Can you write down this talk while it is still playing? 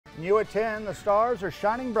New at 10, the stars are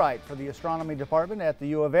shining bright for the astronomy department at the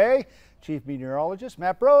U of A. Chief Meteorologist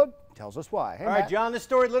Matt Brode tells us why. Hey, All right, Matt. John, this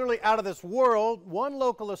story literally out of this world. One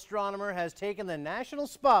local astronomer has taken the national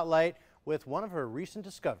spotlight with one of her recent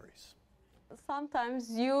discoveries.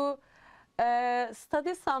 Sometimes you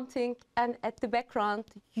study something and at the background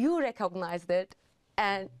you recognize it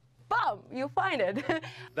and bam, you find it.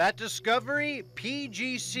 That discovery,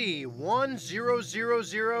 PGC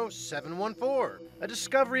 1000714, a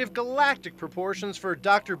discovery of galactic proportions for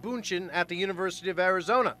Dr. Bündchen at the University of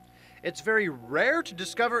Arizona. It's very rare to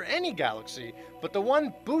discover any galaxy, but the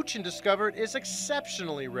one Bündchen discovered is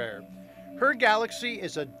exceptionally rare. Her galaxy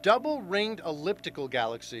is a double-ringed elliptical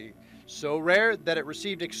galaxy, so rare that it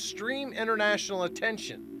received extreme international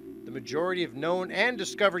attention. The majority of known and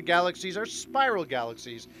discovered galaxies are spiral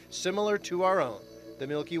galaxies, similar to our own, the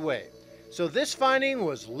Milky Way. So this finding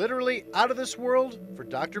was literally out of this world for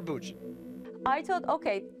Dr. Bündchen. I thought,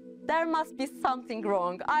 okay, there must be something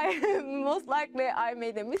wrong. Most likely I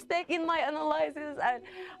made a mistake in my analysis and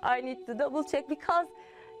I need to double check because,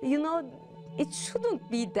 you know, it shouldn't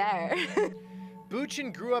be there.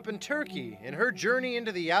 Bündchen grew up in Turkey, and her journey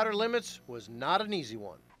into the outer limits was not an easy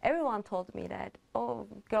one. Everyone told me that, oh,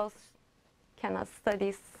 girls cannot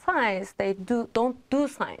study science, they don't do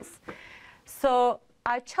science. So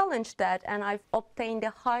I challenged that and I've obtained a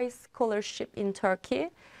high scholarship in Turkey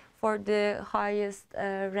for the highest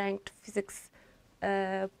ranked physics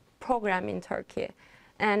program in Turkey.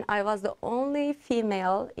 And I was the only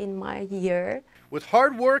female in my year. With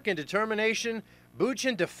hard work and determination,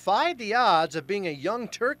 Bündchen defied the odds of being a young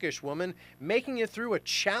Turkish woman making it through a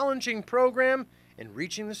challenging program and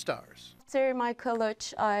reaching the stars. After my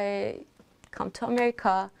college, I come to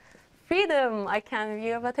America. Freedom, I can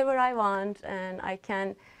wear whatever I want and I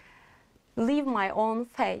can live my own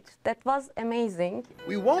fate. That was amazing.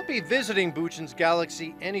 We won't be visiting Bündchen's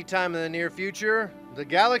galaxy anytime in the near future. The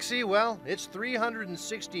galaxy, well, it's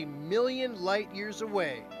 360 million light years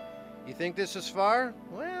away. You think this is far?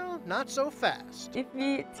 Well, not so fast. If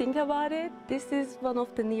we think about it, this is one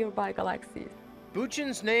of the nearby galaxies.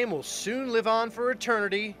 Bündchen's name will soon live on for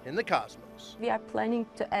eternity in the cosmos. We are planning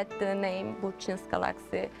to add the name Bündchen's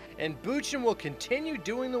Galaxy. And Bündchen will continue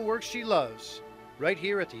doing the work she loves right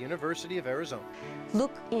here at the University of Arizona.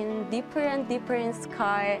 Look in deeper and deeper in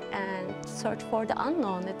sky and search for the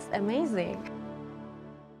unknown. It's amazing.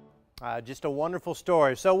 Just a wonderful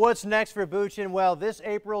story. So what's next for Bündchen? Well, this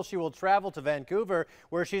April she will travel to Vancouver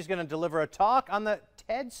where she's going to deliver a talk on the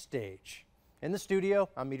TED stage. In the studio,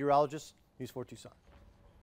 I'm meteorologist News 4 Tucson.